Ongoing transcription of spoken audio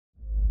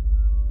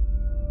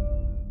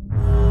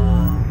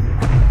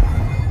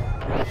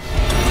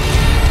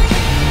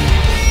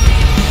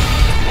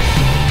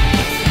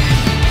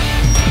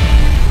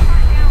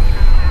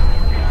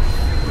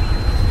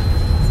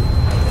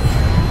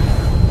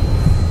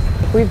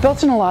We've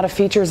built in a lot of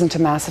features into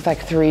Mass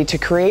Effect 3 to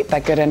create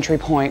that good entry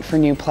point for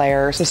new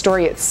players. The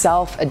story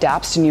itself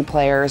adapts to new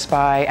players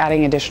by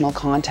adding additional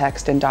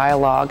context and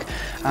dialogue.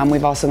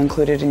 We've also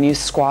included a new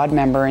squad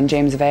member in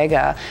James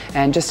Vega,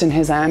 and just in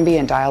his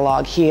ambient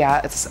dialogue, he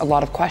asks a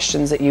lot of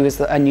questions that you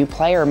as a new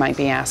player might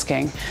be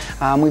asking.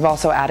 We've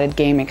also added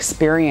game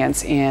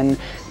experience in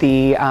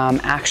the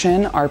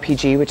action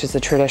RPG, which is the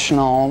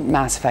traditional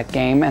Mass Effect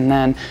game, and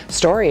then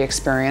story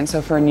experience.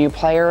 So for a new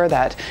player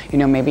that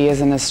maybe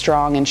isn't as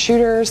strong in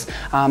shooters,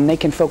 they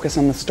can focus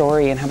on the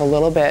story and have a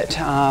little bit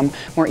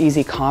more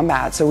easy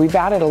combat. So we've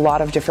added a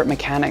lot of different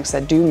mechanics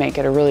that do make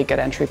it a really good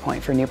entry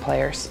point for new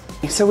players.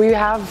 So we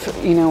have,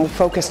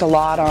 focused a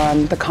lot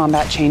on the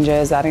combat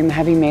changes, adding the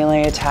heavy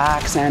melee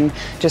attacks, and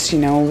just,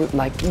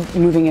 like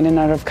moving in and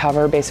out of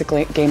cover,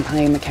 basically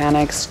gameplay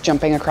mechanics,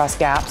 jumping across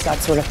gaps, that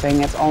sort of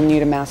thing. It's all new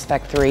to Mass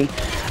Effect 3.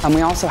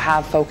 We also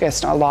have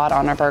focused a lot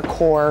on our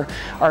core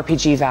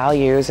RPG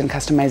values and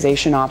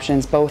customization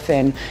options, both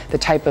in the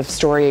type of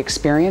story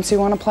experience you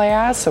want to play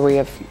as. So we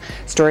have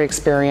story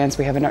experience,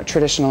 we have a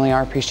traditionally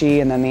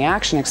RPG, and then the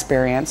action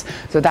experience.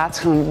 So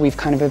that's we've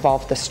kind of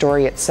evolved the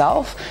story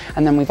itself,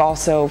 and then we've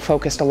also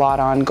focused a lot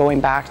on going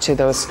back to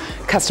those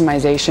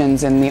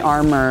customizations in the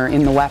armor,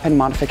 in the weapon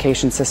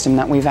modification system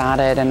that we've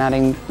added, and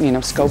adding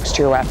scopes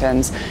to your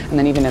weapons, and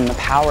then even in the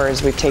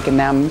powers we've taken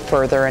them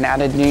further and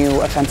added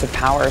new offensive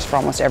powers for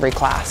almost every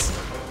class.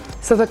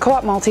 So the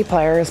co-op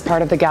multiplayer is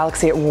part of the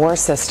Galaxy at War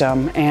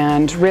system,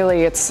 and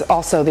really it's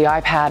also the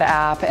iPad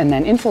app and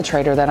then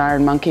Infiltrator that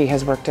Iron Monkey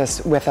has worked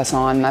with us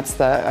on. That's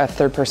a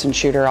third-person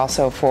shooter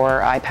also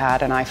for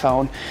iPad and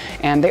iPhone,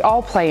 and they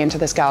all play into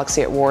this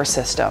Galaxy at War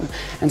system.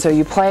 And so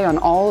you play on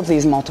all of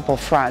these multiple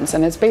fronts,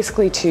 and it's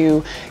basically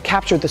to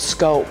capture the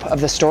scope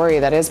of the story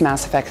that is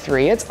Mass Effect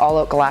 3. It's all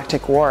out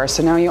galactic war,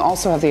 so now you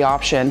also have the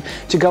option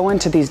to go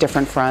into these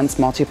different fronts,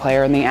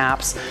 multiplayer and the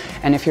apps,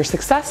 and if you're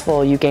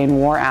successful, you gain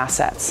war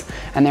assets.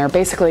 And they're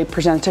basically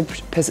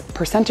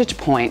percentage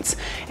points,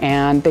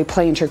 and they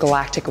play into your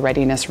galactic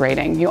readiness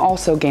rating. You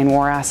also gain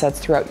war assets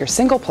throughout your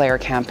single player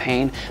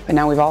campaign, but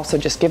now we've also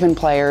just given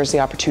players the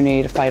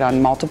opportunity to fight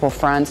on multiple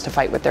fronts, to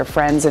fight with their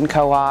friends in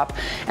co-op,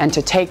 and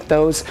to take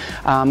those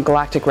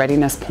galactic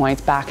readiness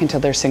points back into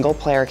their single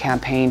player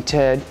campaign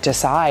to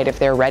decide if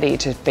they're ready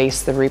to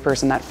face the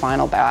Reapers in that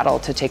final battle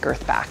to take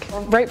Earth back.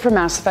 Right from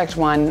Mass Effect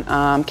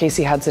 1,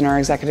 Casey Hudson, our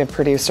executive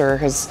producer,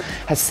 has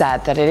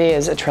said that it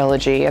is a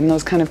trilogy, and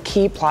those kind of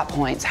key plot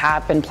points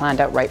have been planned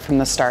out right from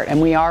the start,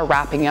 and we are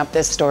wrapping up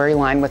this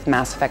storyline with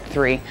Mass Effect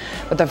 3.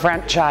 But the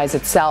franchise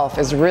itself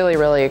is really,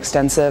 really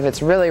extensive.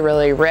 It's really,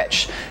 really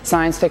rich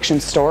science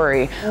fiction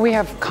story. We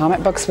have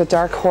comic books with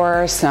Dark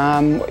Horse.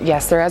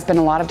 Yes, there has been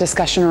a lot of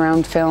discussion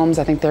around films.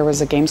 I think there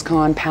was a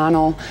Gamescom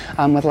panel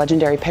with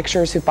Legendary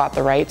Pictures who bought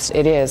the rights.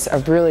 It is a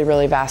really,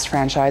 really vast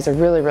franchise, a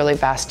really, really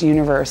vast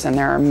universe, and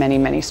there are many,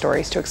 many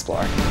stories to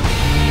explore.